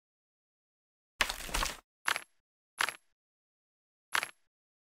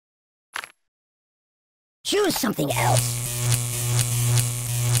Choose something else.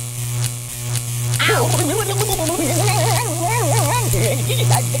 Ow!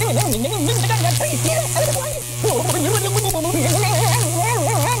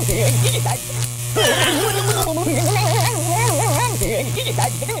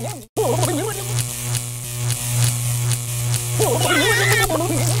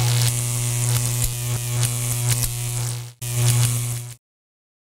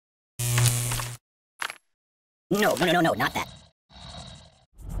 No, not that.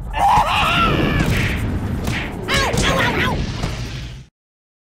 Ow!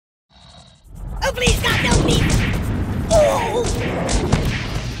 Oh, please, God, help me! Oh!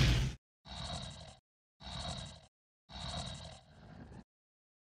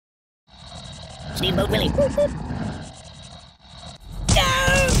 Steamboat Willie. Boop, boop. No!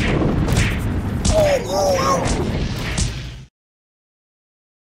 Oh!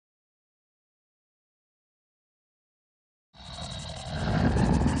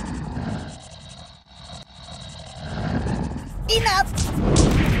 Enough!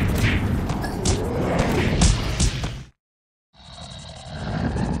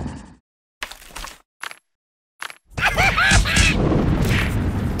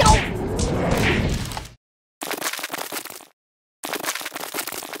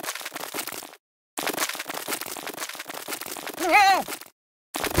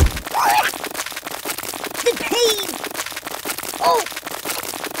 The pain! Oh!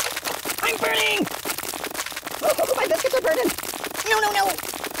 I'm burning! Oh, my biscuits are burning! No!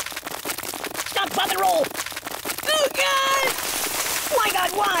 Stop, pop, and roll! Oh, God! My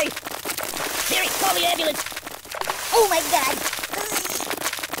God, why? Siri, call the ambulance! Oh, my God!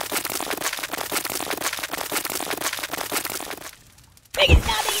 Make it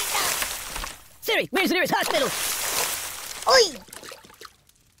stop! Siri, where's the nearest hospital? Oi!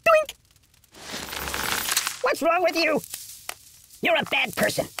 Doink! What's wrong with you? You're a bad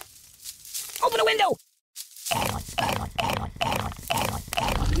person. Open a window!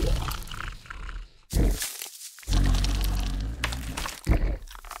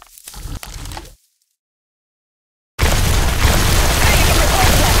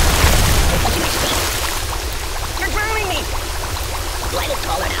 You're drowning me! Light is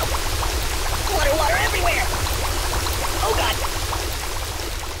taller now. Water everywhere! Oh, God!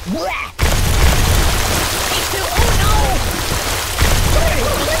 Blah! H2O, no!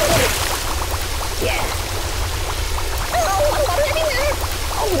 Yeah. Oh, water everywhere!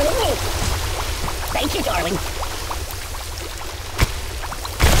 Oh, no! Thank you, darling.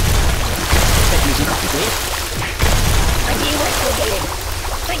 Take easy coffee, please. I'm being liquidated.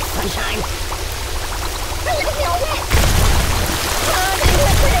 Thanks, sunshine. Oh, look at me all wet! Oh, I'm being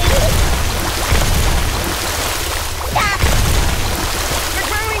liquidated! Stop! You're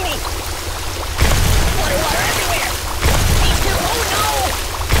drowning me! Water everywhere! H2O, no!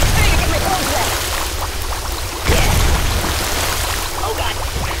 I need to get my clothes wet! Yeah! Oh, God!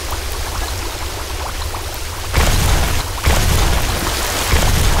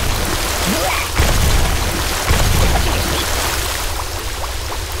 Blah! I'm touching your feet!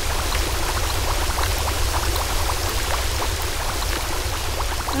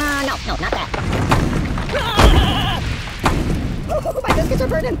 No, not that. Ah! Oh, my biscuits are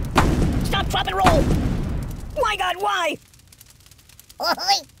burning! Stop, drop, and roll! My God, why? Oh,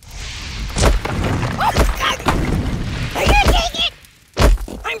 God! I can't take it!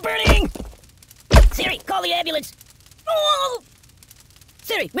 I'm burning! Siri, call the ambulance! Oh!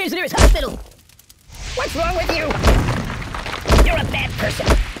 Siri, where's the nearest hospital? What's wrong with you? You're a bad person.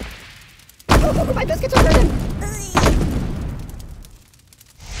 Oh, my biscuits are burning!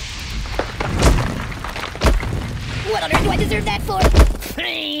 What on earth do I deserve that for?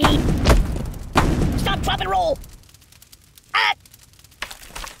 Stop, drop, and roll! Ah!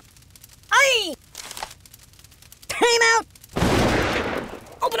 Aye! Time out!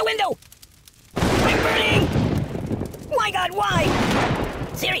 Open a window! I'm burning! My God, why?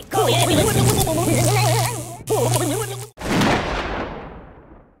 Siri, call the ambulance!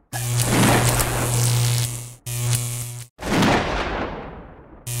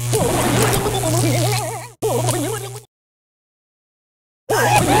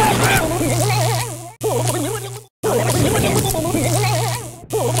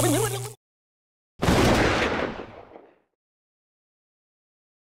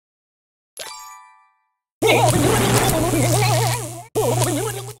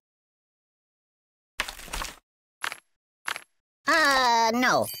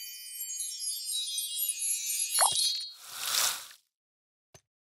 No.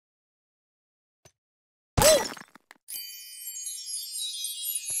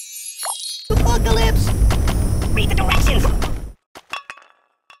 Apocalypse! Read the directions!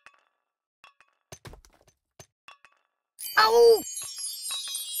 Oh!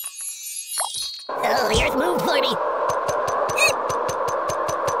 Oh, the earth moved for me!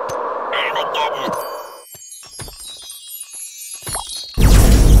 Armageddon!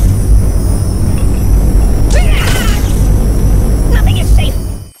 Nothing is safe!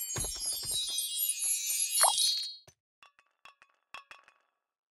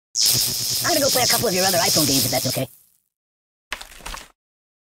 I'm gonna go play a couple of your other iPhone games if that's okay.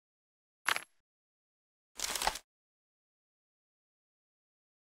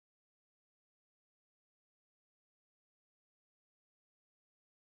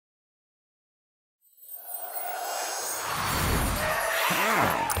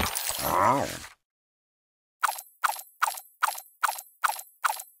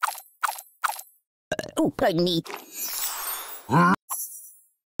 Oh, pardon me.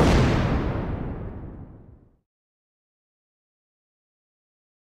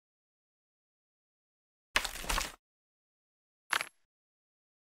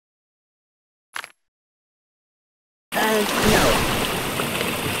 No.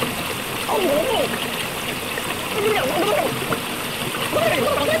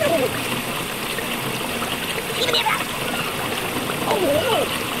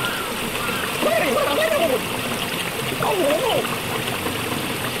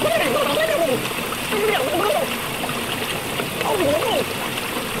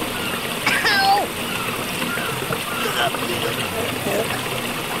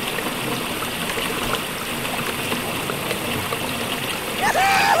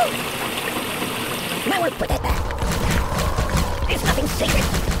 Might want to put that back. There's nothing sacred.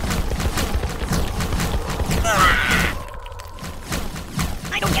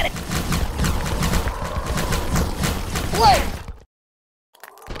 I don't get it. Whoa!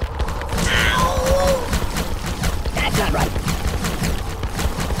 Ow! That's not right.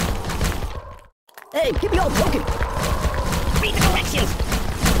 Hey, get me all broken. Read the directions.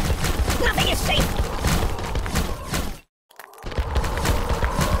 Nothing is safe.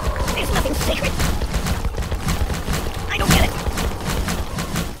 There's nothing sacred. I don't get it.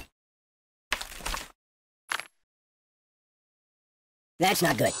 That's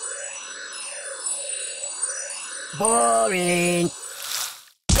not good. Boring.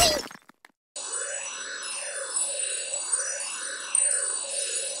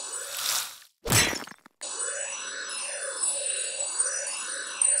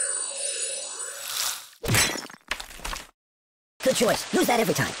 Good choice. Use that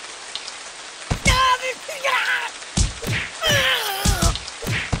every time.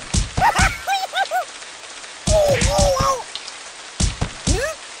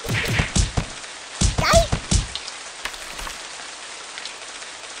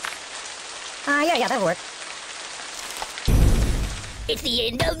 Yeah, that'll work. It's the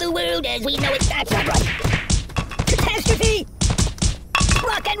end of the world as we know it. That's not right. Catastrophe!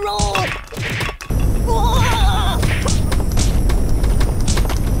 Rock and roll! Whoa!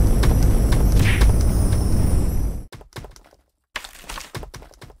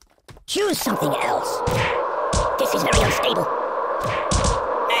 Choose something else. This is very unstable.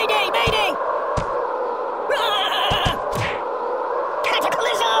 Mayday! Mayday! Ah!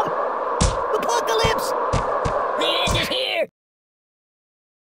 Cataclysm! Apocalypse! The end is here!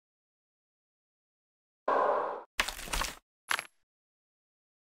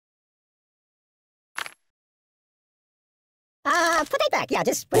 Put that back. Yeah,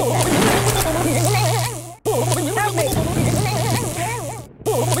 just put it back. Help me!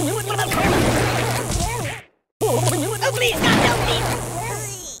 What about karma? Oh, please, God, help me!